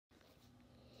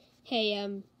Hey,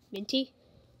 Minty?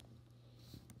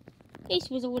 Hey,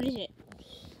 Swizzle, what is it?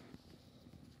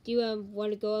 Do you,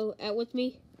 want to go out with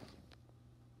me?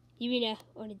 You mean,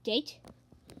 on a date?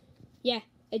 Yeah,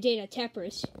 a date at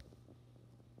Tapper's.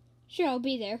 Sure, I'll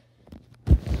be there.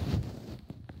 30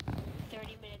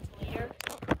 minutes later.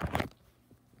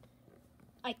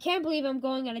 I can't believe I'm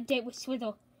going on a date with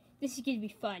Swizzle. This is gonna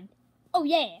be fun. Oh,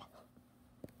 yeah!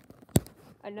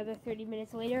 Another 30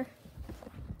 minutes later.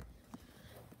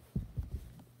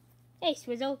 Hey,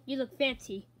 Swizzle, you look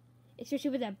fancy.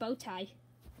 Especially with that bow tie.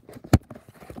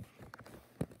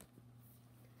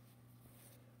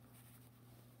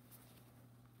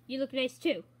 You look nice,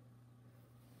 too.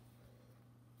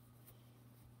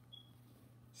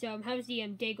 So, how's the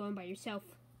day going by yourself?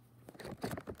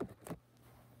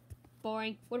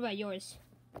 Boring. What about yours?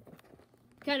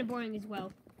 Kind of boring as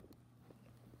well.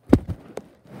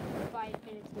 5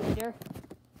 minutes later.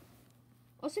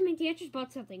 Also, Minty, I just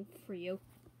bought something for you.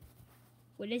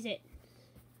 What is it?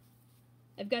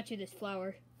 I've got you this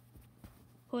flower.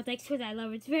 Oh, thanks for that,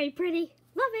 love. It's very pretty.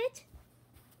 Love it.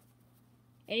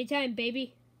 Anytime,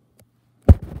 baby.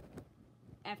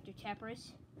 After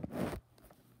Tapper's.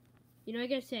 You know, I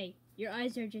gotta say, your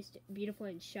eyes are just beautiful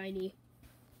and shiny.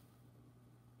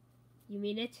 You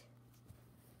mean it?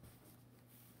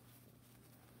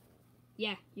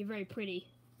 Yeah, you're very pretty.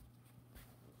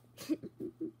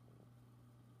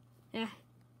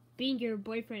 Being your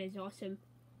boyfriend is awesome.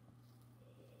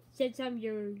 Since I'm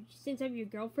your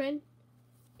girlfriend,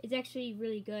 it's actually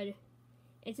really good.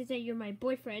 And since you're my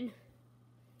boyfriend,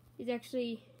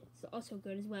 it's also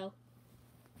good as well.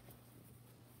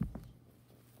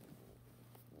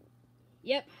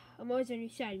 Yep, I'm always on your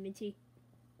side, Minty.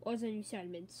 Always on your side,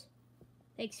 Mints.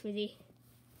 Thanks, Swizzy.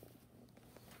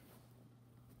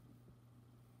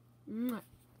 Mwah.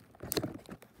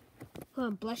 Oh,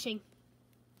 I'm blushing.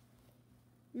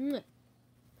 Mwah.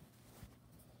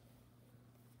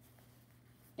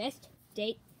 Best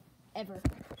date ever.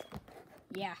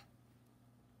 Yeah.